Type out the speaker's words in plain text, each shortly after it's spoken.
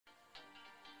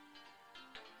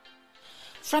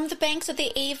From the banks of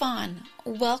the Avon,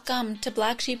 welcome to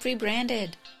Black Sheep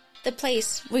Rebranded, the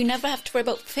place where you never have to worry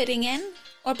about fitting in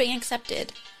or being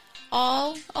accepted.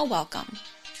 All are welcome.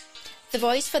 The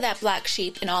voice for that black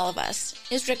sheep in all of us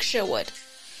is Rick Sherwood.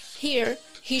 Here,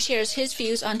 he shares his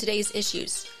views on today's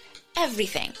issues.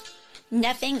 Everything.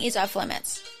 Nothing is off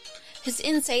limits. His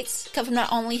insights come from not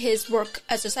only his work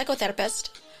as a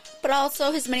psychotherapist, but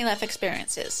also his many life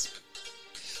experiences.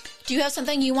 Do you have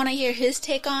something you want to hear his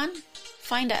take on?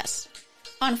 Find us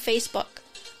on Facebook.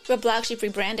 We're Black Sheep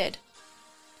Rebranded.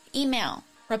 Email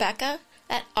Rebecca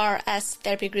at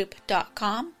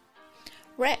rstherapygroup.com,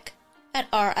 Rick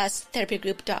at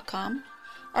rstherapygroup.com,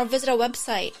 or visit our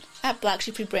website at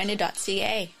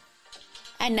blacksheeprebranded.ca.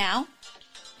 And now,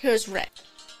 here's Rick.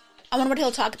 I wonder what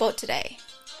he'll talk about today.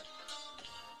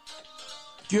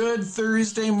 Good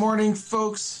Thursday morning,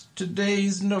 folks.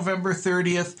 Today's November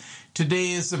 30th.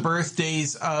 Today is the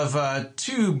birthdays of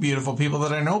two beautiful people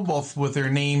that I know, both with their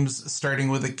names starting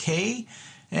with a K.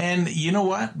 And you know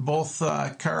what? Both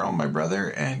Carl, my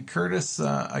brother, and Curtis,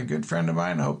 a good friend of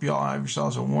mine. I hope you all have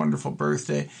yourselves a wonderful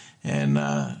birthday. And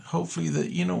hopefully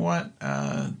that, you know what,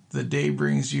 the day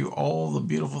brings you all the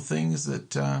beautiful things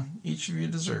that each of you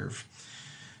deserve.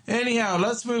 Anyhow,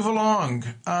 let's move along.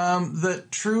 That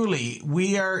truly,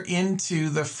 we are into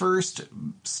the first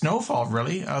snowfall,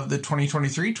 really, of the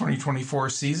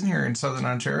 2023-2024 season here in Southern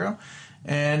Ontario.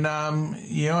 And,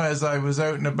 as I was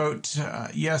out and about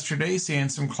yesterday, seeing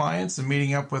some clients and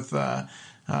meeting up with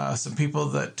some people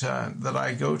that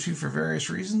I go to for various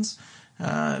reasons,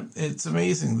 it's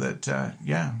amazing that,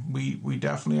 we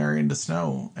definitely are into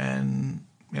snow. And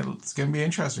it's going to be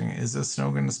interesting. Is this snow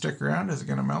going to stick around? Is it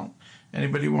going to melt?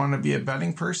 Anybody want to be a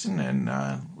betting person and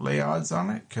lay odds on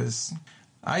it? Because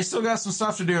I still got some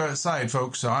stuff to do outside,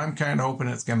 folks, so I'm kind of hoping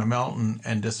it's going to melt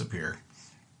and disappear.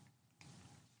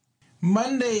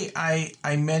 Monday,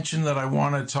 I mentioned that I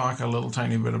want to talk a little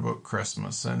tiny bit about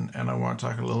Christmas, and I want to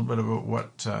talk a little bit about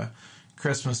what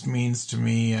Christmas means to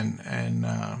me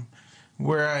and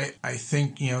where I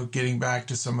think, getting back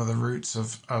to some of the roots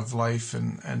of life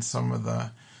and some of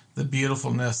the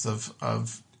beautifulness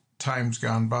of times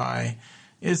gone by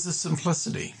is the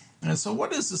simplicity. And so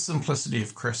what is the simplicity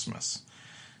of Christmas?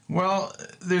 Well,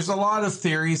 there's a lot of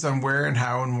theories on where and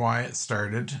how and why it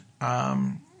started.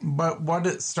 But what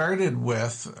it started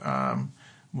with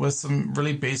was some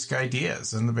really basic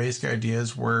ideas. And the basic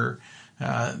ideas were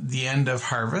the end of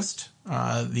harvest,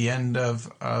 the end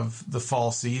of the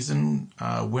fall season,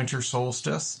 winter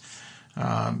solstice.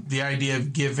 The idea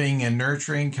of giving and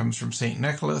nurturing comes from St.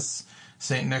 Nicholas.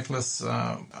 St. Nicholas,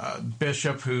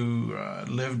 bishop who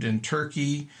lived in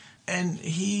Turkey, and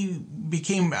he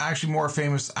became actually more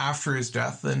famous after his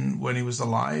death than when he was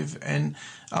alive. And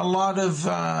a lot of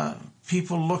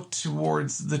people looked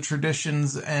towards the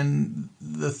traditions and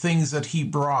the things that he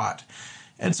brought.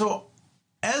 And so,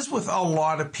 as with a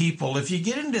lot of people, if you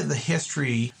get into the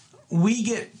history, we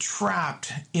get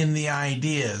trapped in the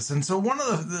ideas. And so one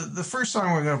of the first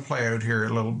song we're going to play out here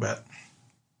a little bit,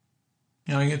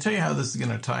 I'm going to tell you how this is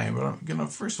going to tie in, but I'm going to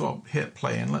first of all hit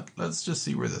play and let's just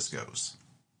see where this goes.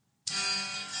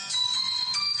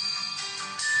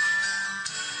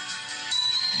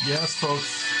 Yes,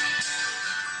 folks.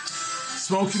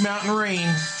 Smokey Mountain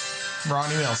Range,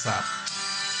 Ronnie Milsap.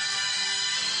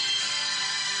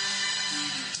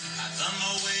 I've done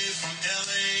my way from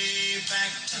LA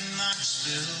back to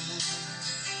Knoxville.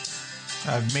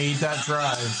 I've made that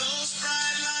drive.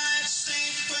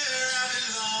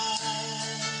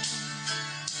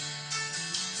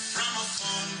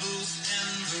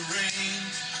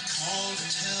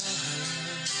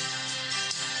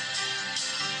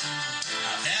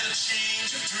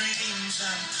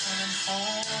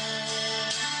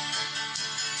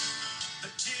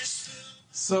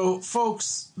 So,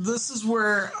 folks, this is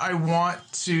where I want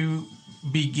to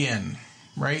begin,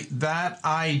 right? That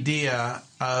idea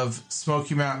of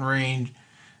Smokey Mountain Range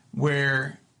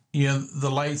where, the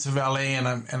lights of LA and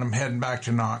I'm heading back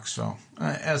to Knoxville.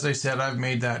 As I said, I've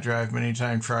made that drive many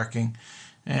times trucking.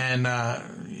 And,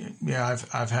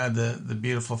 I've had the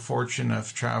beautiful fortune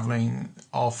of traveling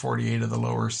all 48 of the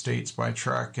lower states by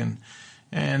truck. And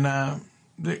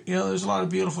there's a lot of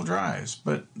beautiful drives.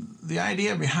 But the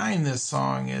idea behind this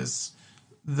song is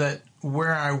that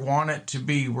where I want it to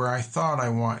be, where I thought I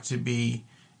want it to be,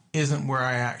 isn't where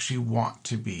I actually want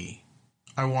to be.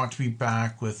 I want to be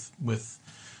back with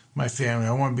my family.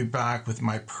 I want to be back with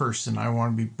my person. I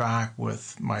want to be back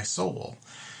with my soul.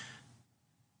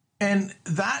 And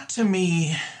that, to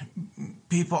me,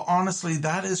 people, honestly,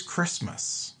 that is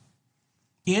Christmas.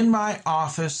 In my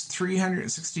office,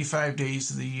 365 days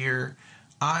of the year,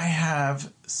 I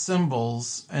have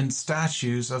symbols and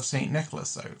statues of St.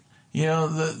 Nicholas out. You know,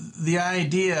 the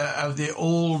idea of the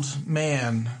old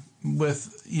man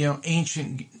with, you know,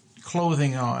 ancient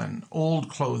clothing on, old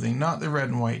clothing, not the red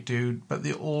and white dude, but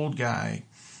the old guy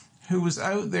who was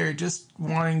out there just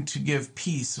wanting to give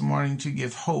peace and wanting to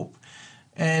give hope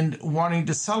and wanting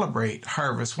to celebrate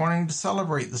harvest, wanting to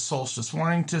celebrate the solstice,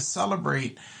 wanting to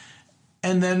celebrate.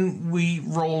 And then we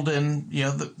rolled in, you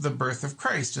know, the birth of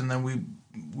Christ, and then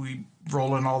we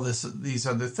roll in all these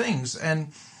other things.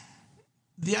 And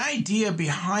the idea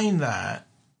behind that,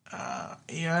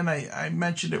 you know, and I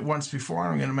mentioned it once before,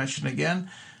 and I'm going to mention it again.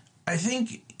 I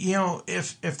think, you know,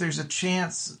 if there's a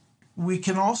chance, we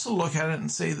can also look at it and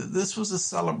say that this was a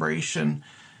celebration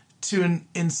to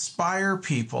inspire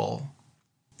people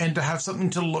and to have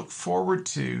something to look forward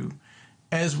to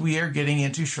as we are getting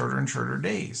into shorter and shorter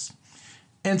days.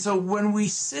 And so when we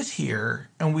sit here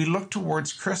and we look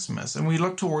towards Christmas and we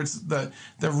look towards the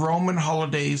Roman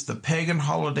holidays, the pagan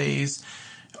holidays,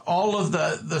 all of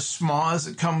the schmoz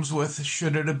that comes with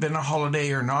should it have been a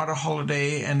holiday or not a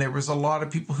holiday, and there was a lot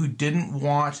of people who didn't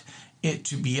want it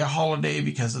to be a holiday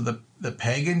because of the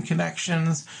pagan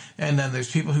connections, and then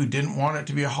there's people who didn't want it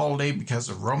to be a holiday because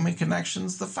of Roman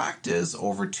connections. The fact is,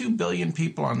 over 2 billion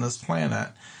people on this planet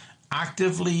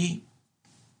actively,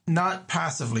 not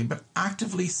passively, but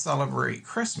actively celebrate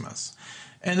Christmas.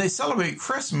 And they celebrate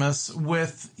Christmas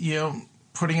with, you know,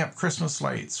 putting up Christmas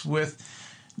lights, with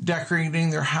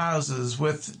decorating their houses,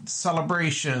 with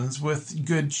celebrations, with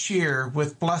good cheer,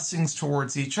 with blessings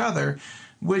towards each other,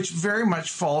 which very much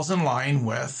falls in line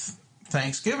with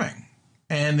Thanksgiving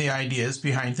and the ideas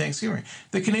behind Thanksgiving.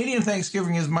 The Canadian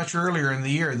Thanksgiving is much earlier in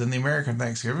the year than the American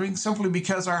Thanksgiving, simply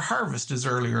because our harvest is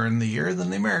earlier in the year than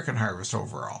the American harvest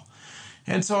overall.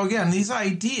 And so again, these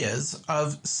ideas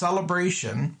of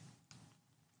celebration,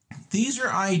 these are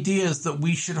ideas that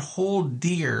we should hold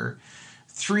dear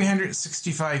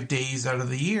 365 days out of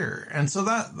the year. And so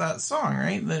that song,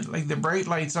 right? Like the bright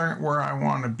lights aren't where I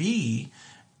want to be,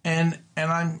 and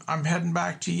I'm heading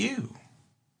back to you.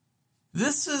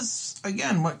 This is,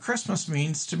 again, what Christmas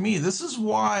means to me. This is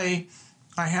why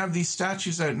I have these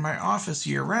statues out in my office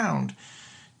year round,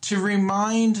 to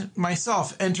remind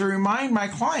myself and to remind my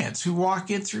clients who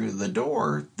walk in through the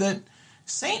door that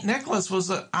St. Nicholas was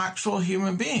an actual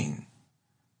human being.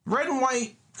 Red and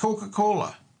white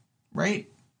Coca-Cola, right?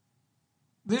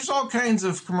 There's all kinds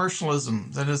of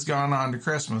commercialism that has gone on to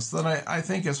Christmas that I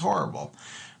think is horrible.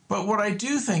 But what I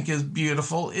do think is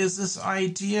beautiful is this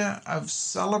idea of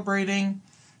celebrating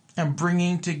and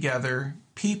bringing together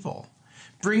people,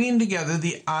 bringing together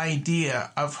the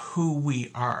idea of who we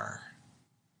are,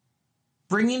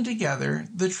 bringing together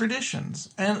the traditions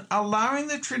and allowing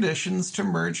the traditions to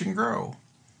merge and grow.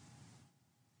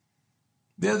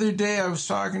 The other day I was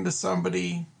talking to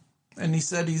somebody and he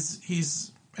said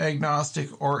he's agnostic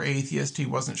or atheist. He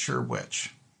wasn't sure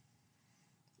which.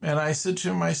 And I said to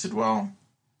him, I said, well,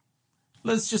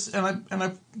 let's just, and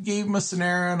I gave him a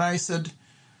scenario and I said,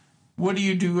 what do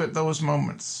you do at those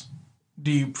moments?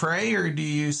 Do you pray or do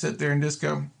you sit there and just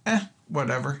go,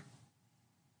 whatever?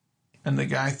 And the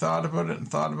guy thought about it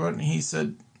and he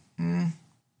said, I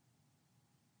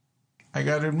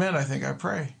got to admit, I think I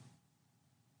pray.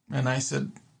 And I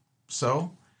said,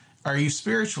 so, are you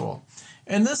spiritual?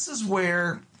 And this is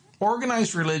where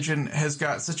organized religion has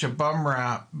got such a bum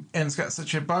rap, and it's got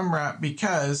such a bum rap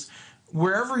because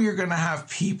wherever you're going to have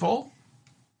people,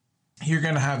 you're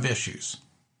going to have issues.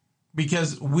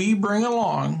 Because we bring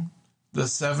along the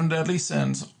 7 deadly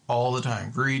sins all the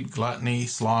time. Greed, gluttony,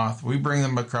 sloth. We bring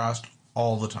them across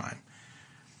all the time.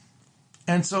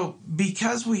 And so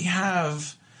because we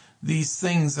have these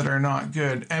things that are not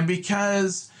good, and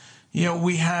because, you know,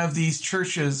 we have these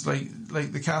churches like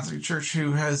the Catholic Church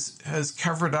who has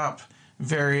covered up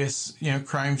various, you know,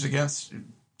 crimes against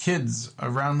kids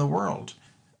around the world.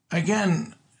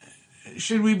 Again,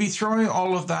 should we be throwing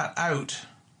all of that out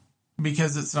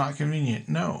because it's not convenient?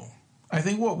 No. I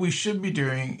think what we should be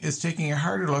doing is taking a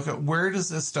harder look at where does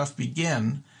this stuff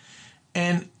begin,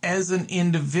 and as an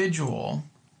individual,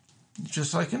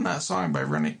 just like in that song by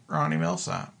Ronnie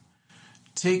Milsap,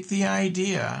 take the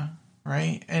idea,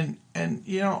 right, and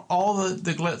you know, all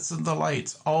the glitz and the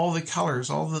lights, all the colors,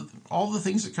 all the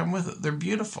things that come with it, they're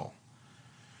beautiful.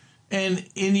 And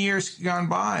in years gone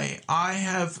by, I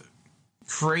have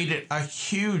created a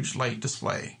huge light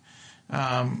display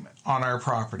on our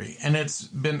property, and it's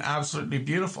been absolutely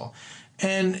beautiful.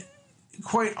 And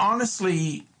quite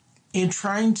honestly, in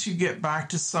trying to get back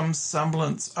to some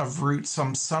semblance of root,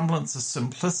 some semblance of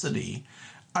simplicity,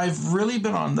 I've really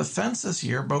been on the fence this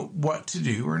year about what to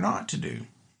do or not to do.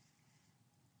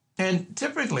 And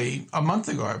typically, a month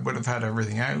ago, I would have had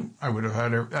everything out. I would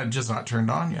have had just not turned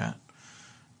on yet.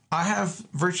 I have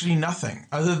virtually nothing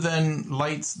other than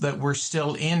lights that were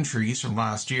still in trees from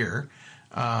last year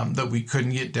that we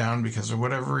couldn't get down because of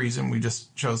whatever reason. We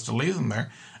just chose to leave them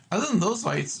there. Other than those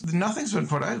lights, nothing's been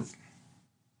put out.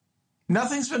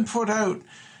 Nothing's been put out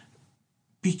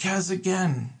because,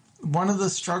 again, one of the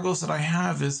struggles that I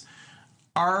have is,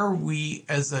 are we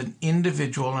as an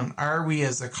individual and are we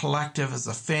as a collective, as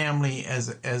a family, as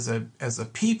a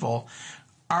people,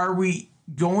 are we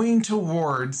going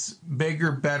towards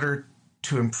bigger, better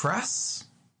to impress?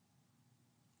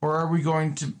 Or are we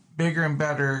going to bigger and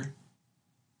better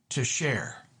to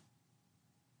share?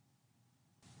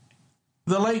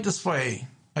 The light display,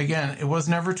 again, it was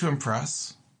never to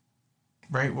impress,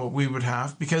 right? What we would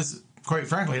have, because quite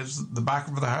frankly, it's the back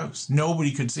of the house.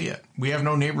 Nobody could see it. We have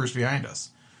no neighbors behind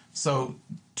us. So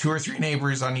 2 or 3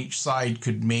 neighbors on each side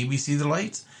could maybe see the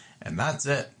lights, and that's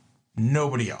it.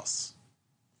 Nobody else.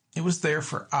 It was there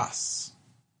for us.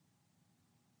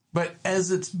 But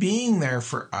as it's being there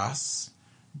for us,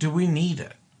 do we need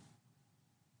it?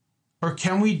 Or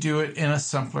can we do it in a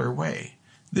simpler way?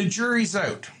 The jury's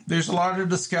out. There's a lot of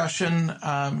discussion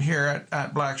here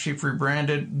at Black Sheep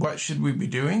Rebranded. What should we be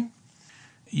doing?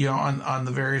 You know, on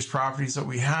the various properties that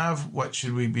we have, what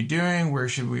should we be doing? Where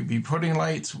should we be putting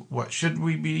lights? What should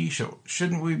we be,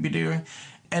 shouldn't we be doing?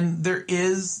 And there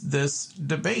is this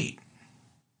debate.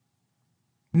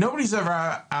 Nobody's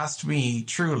ever asked me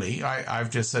truly. I've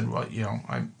just said, well, you know,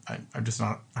 I'm just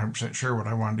not 100% sure what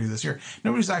I want to do this year.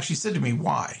 Nobody's actually said to me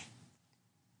why.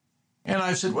 And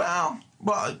I've said, well,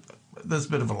 that's a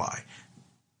bit of a lie.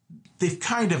 They've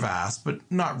kind of asked, but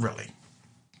not really.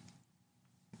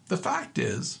 The fact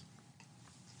is,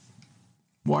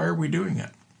 why are we doing it?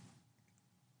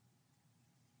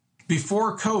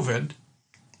 Before COVID,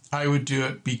 I would do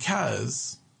it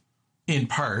because, in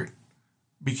part,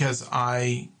 because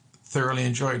I thoroughly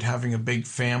enjoyed having a big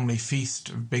family feast,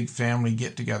 a big family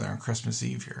get-together on Christmas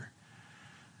Eve here.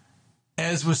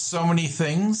 As with so many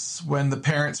things, when the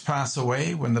parents pass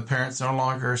away, when the parents no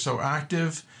longer are so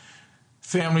active,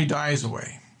 family dies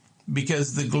away.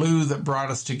 Because the glue that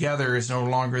brought us together is no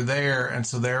longer there, and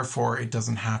so therefore it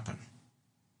doesn't happen.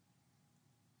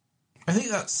 I think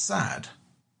that's sad.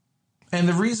 And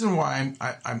the reason why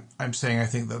I'm saying I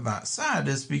think that that's sad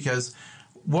is because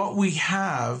what we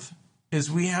have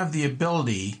is we have the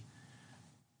ability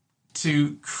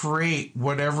to create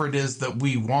whatever it is that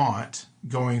we want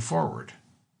going forward.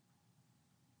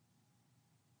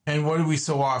 And what do we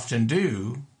so often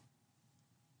do?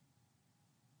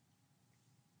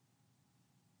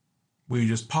 We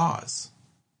just pause.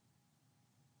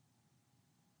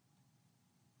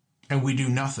 And we do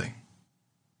nothing.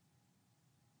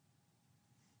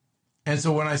 And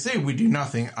so when I say we do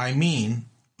nothing, I mean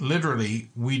literally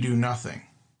we do nothing.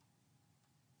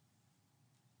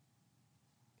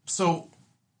 So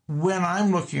when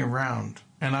I'm looking around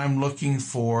and I'm looking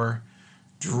for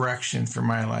direction for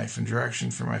my life and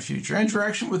direction for my future and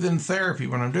direction within therapy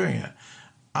when I'm doing it,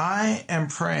 I am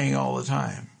praying all the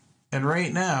time. And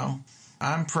right now,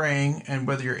 I'm praying, and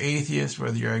whether you're atheist,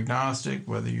 whether you're agnostic,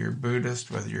 whether you're Buddhist,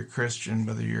 whether you're Christian,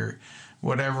 whether you're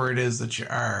whatever it is that you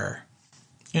are,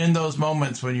 in those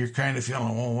moments when you're kind of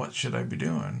feeling, well, what should I be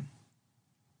doing?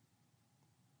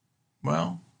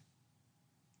 Well,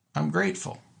 I'm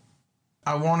grateful.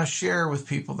 I want to share with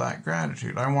people that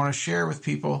gratitude. I want to share with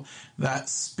people that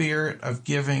spirit of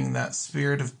giving, that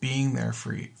spirit of being there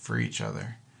for each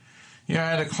other. You know, I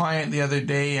had a client the other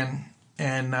day, and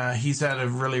he's had a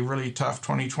really, really tough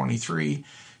 2023.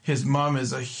 His mom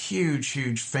is a huge,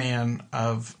 huge fan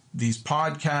of these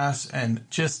podcasts and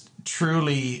just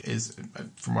truly is,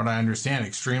 from what I understand,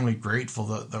 extremely grateful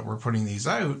that we're putting these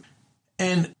out.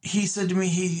 And he said to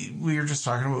me, we were just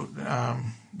talking about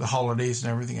the holidays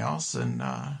and everything else. And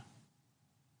I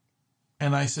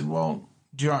said, well,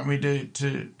 do you want me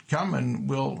to come and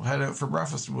we'll head out for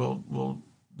breakfast? We'll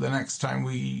the next time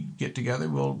we get together,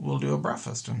 we'll do a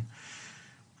breakfast. And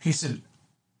he said,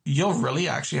 you'll really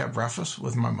actually have breakfast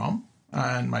with my mom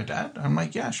and my dad? I'm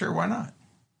like, yeah, sure, why not?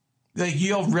 Like,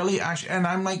 you'll really actually, and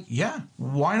I'm like, yeah,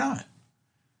 why not?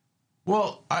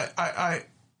 Well, I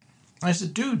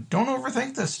said, dude, don't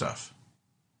overthink this stuff.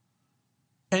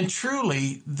 And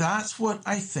truly, that's what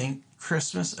I think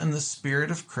Christmas and the spirit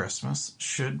of Christmas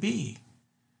should be.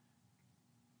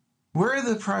 Where are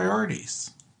the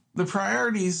priorities? The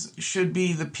priorities should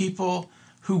be the people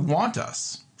who want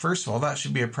us. First of all, that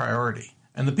should be a priority.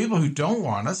 And the people who don't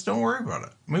want us, don't worry about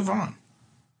it. Move on.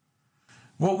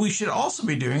 What we should also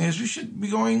be doing is we should be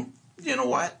going, you know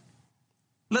what?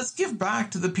 Let's give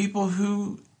back to the people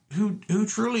who who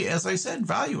truly, as I said,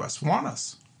 value us, want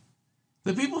us.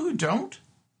 The people who don't,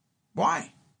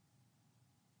 why?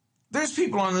 There's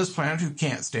people on this planet who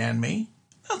can't stand me.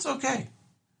 That's okay.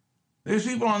 There's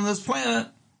people on this planet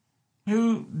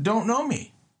who don't know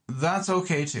me. That's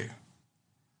okay too.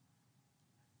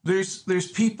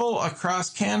 There's people across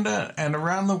Canada and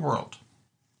around the world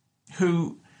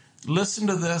who listen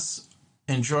to this,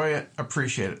 enjoy it,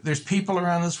 appreciate it. There's people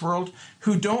around this world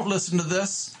who don't listen to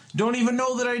this, don't even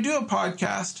know that I do a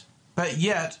podcast, but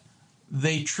yet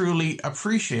they truly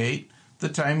appreciate the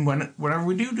time whenever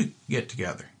we do get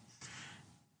together.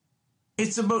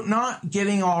 It's about not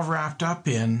getting all wrapped up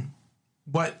in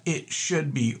what it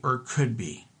should be or could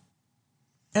be.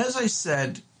 As I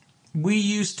said, we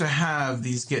used to have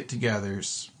these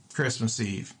get-togethers Christmas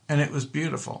Eve, and it was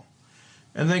beautiful.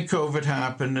 And then COVID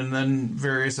happened, and then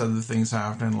various other things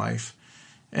happened in life.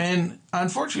 And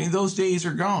unfortunately, those days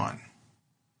are gone.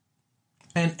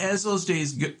 And as those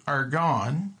days are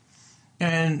gone,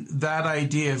 and that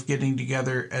idea of getting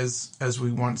together as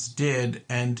we once did,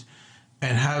 and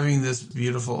having this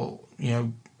beautiful,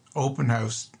 open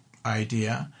house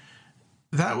idea,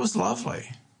 that was lovely.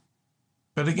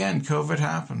 But again, COVID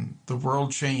happened. The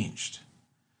world changed.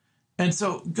 And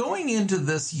so going into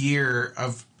this year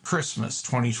of Christmas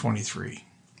 2023,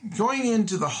 going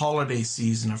into the holiday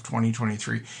season of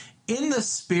 2023, in the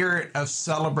spirit of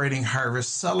celebrating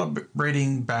harvest,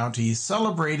 celebrating bounty,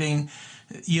 celebrating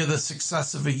the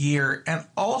success of a year, and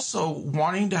also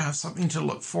wanting to have something to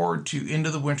look forward to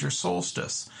into the winter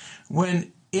solstice,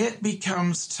 when it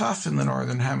becomes tough in the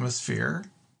Northern Hemisphere,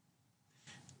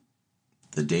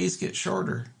 the days get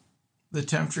shorter, the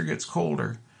temperature gets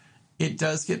colder. It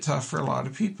does get tough for a lot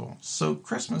of people. So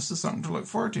Christmas is something to look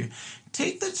forward to.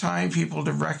 Take the time, people,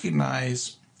 to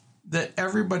recognize that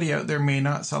everybody out there may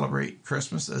not celebrate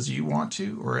Christmas as you want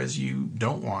to or as you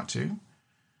don't want to.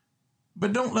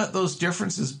 But don't let those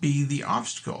differences be the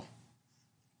obstacle.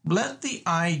 Let the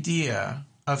idea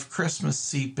of Christmas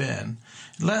seep in.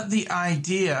 Let the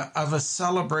idea of a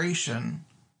celebration,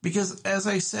 because as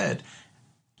I said,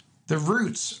 the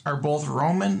roots are both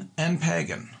Roman and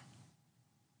pagan.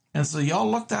 And so y'all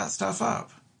look that stuff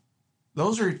up.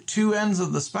 Those are two ends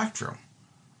of the spectrum.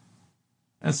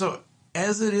 And so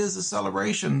as it is a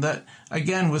celebration that,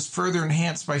 again, was further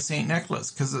enhanced by St.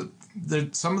 Nicholas, because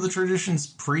some of the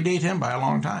traditions predate him by a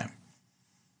long time.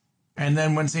 And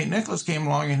then when St. Nicholas came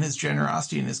along and his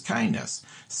generosity and his kindness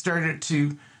started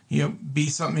to, be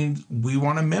something, we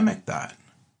want to mimic that.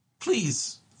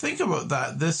 Please think about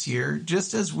that this year,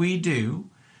 just as we do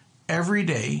every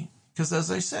day. Because as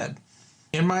I said,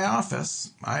 in my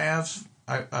office, I have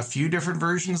a few different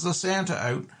versions of Santa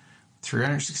out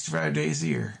 365 days a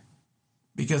year.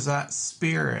 Because that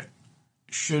spirit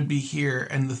should be here,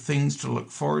 and the things to look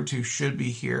forward to should be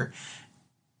here,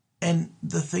 and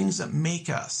the things that make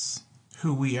us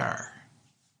who we are.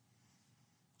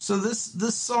 So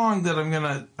this song that I'm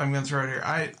gonna throw out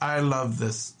here, I love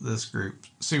this group,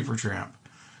 Super Tramp.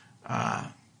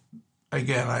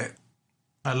 Again,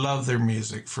 I love their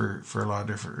music for a lot of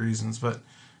different reasons, but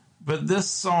this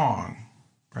song,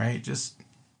 right? Just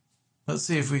let's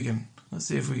see if we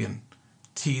can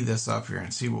tee this up here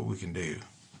and see what we can do.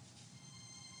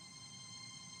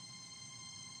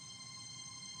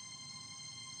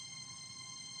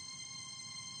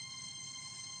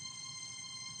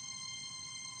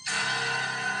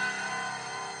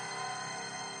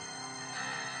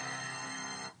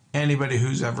 Anybody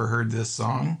who's ever heard this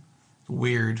song,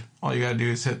 weird. All you gotta do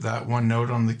is hit that one note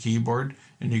on the keyboard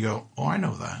and you go, oh, I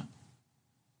know that.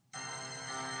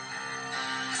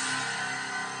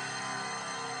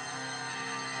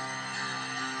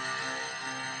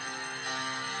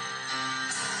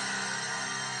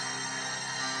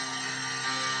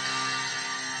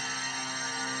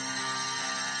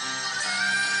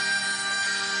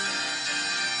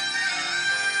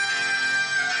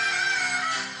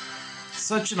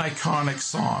 Such an iconic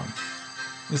song.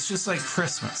 It's just like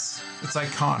Christmas. It's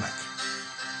iconic.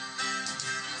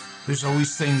 There's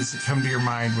always things that come to your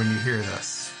mind when you hear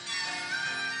this.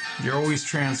 You're always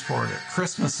transported.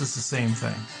 Christmas is the same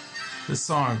thing. This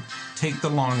song, Take the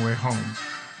Long Way Home.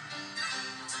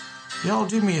 Y'all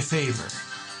do me a favor.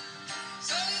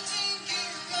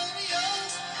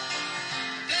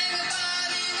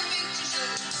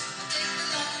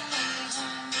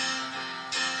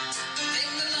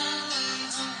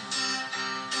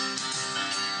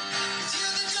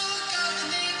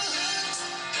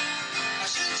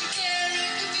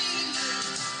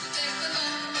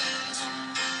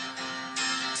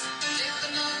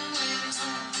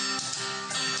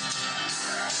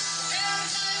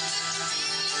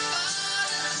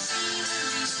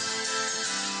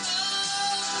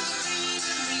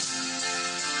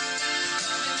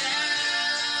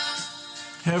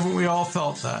 Haven't we all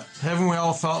felt that? Haven't we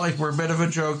all felt like we're a bit of a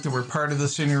joke, that we're part of the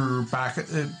scenery, we're part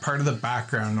of the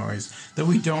background noise, that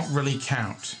we don't really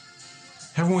count?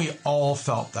 Haven't we all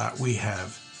felt that? We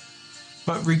have.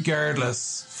 But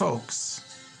regardless, folks,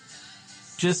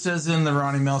 just as in the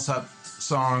Ronnie Milsap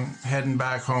song, Heading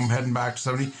Back Home, Heading Back to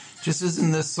Somebody, just as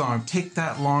in this song, take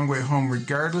that long way home,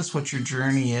 regardless what your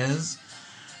journey is,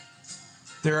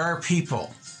 there are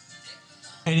people.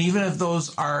 And even if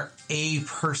those are a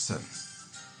person,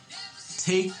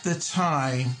 take the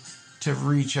time to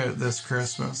reach out this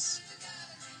Christmas.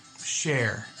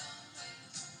 Share.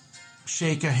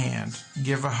 Shake a hand.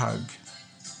 Give a hug.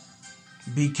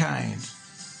 Be kind.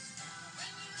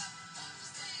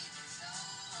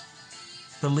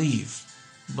 Believe.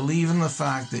 Believe in the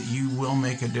fact that you will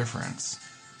make a difference.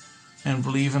 And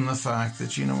believe in the fact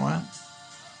that, you know what?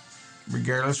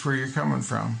 Regardless where you're coming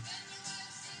from,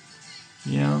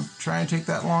 try and take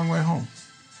that long way home.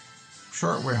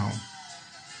 Short way home.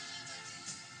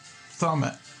 Thumb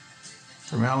it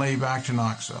from LA back to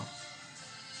Knoxville.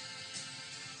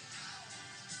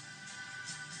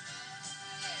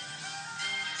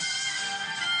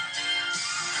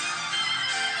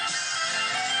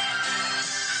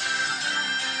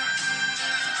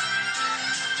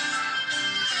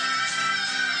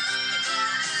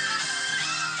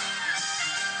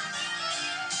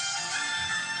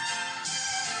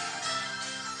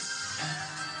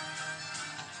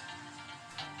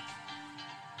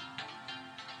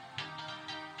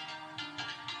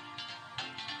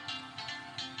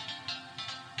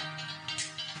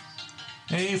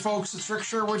 Hey folks, it's Rick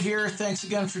Sherwood here. Thanks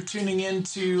again for tuning in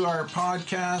to our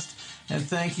podcast, and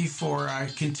thank you for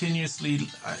continuously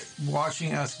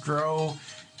watching us grow.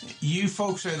 You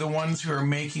folks are the ones who are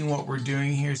making what we're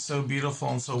doing here so beautiful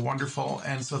and so wonderful,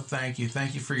 and so thank you.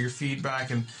 Thank you for your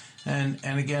feedback, and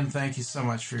again, thank you so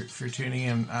much for tuning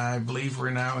in. I believe we're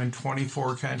now in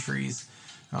 24 countries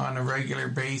on a regular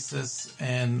basis,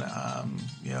 and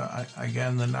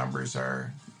again, the numbers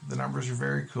are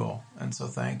very cool, and so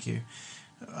thank you.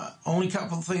 Only a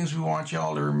couple of things we want you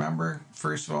all to remember.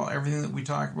 First of all, everything that we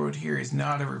talk about here is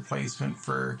not a replacement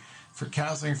for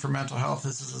counseling for mental health.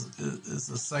 This is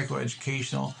a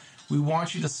psychoeducational. We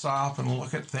want you to stop and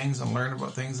look at things and learn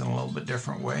about things in a little bit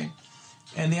different way.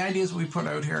 And the ideas we put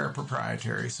out here are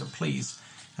proprietary, so please,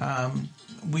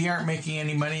 we aren't making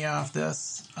any money off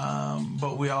this,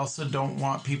 but we also don't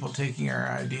want people taking our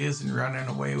ideas and running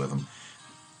away with them,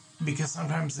 because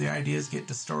sometimes the ideas get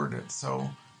distorted. So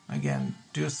again,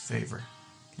 do us a favor,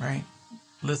 right?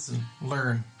 Listen,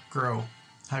 learn, grow.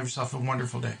 Have yourself a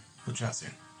wonderful day. We'll chat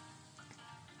soon.